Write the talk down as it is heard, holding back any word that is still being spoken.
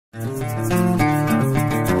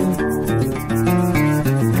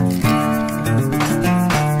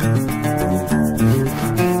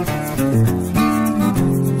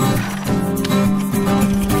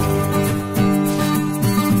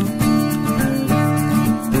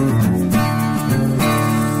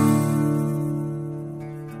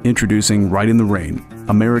Introducing Rite in the Rain,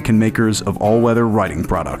 American makers of all-weather writing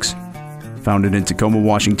products. Founded in Tacoma,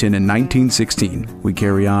 Washington in 1916, we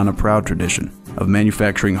carry on a proud tradition of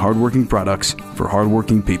manufacturing hardworking products for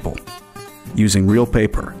hardworking people. Using real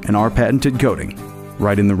paper and our patented coating,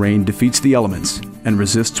 Rite in the Rain defeats the elements and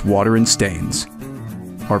resists water and stains.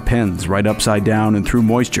 Our pens write upside down and through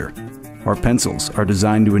moisture. Our pencils are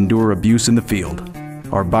designed to endure abuse in the field.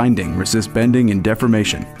 Our binding resists bending and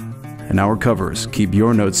deformation. And our covers keep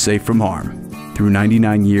your notes safe from harm. Through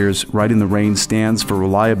 99 years, Rite in the Rain stands for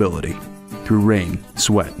reliability. Through rain,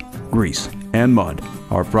 sweat, grease, and mud,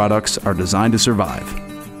 our products are designed to survive.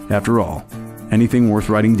 After all, anything worth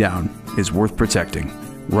writing down is worth protecting.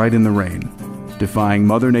 Rite in the Rain, defying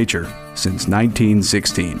Mother Nature since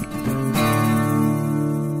 1916.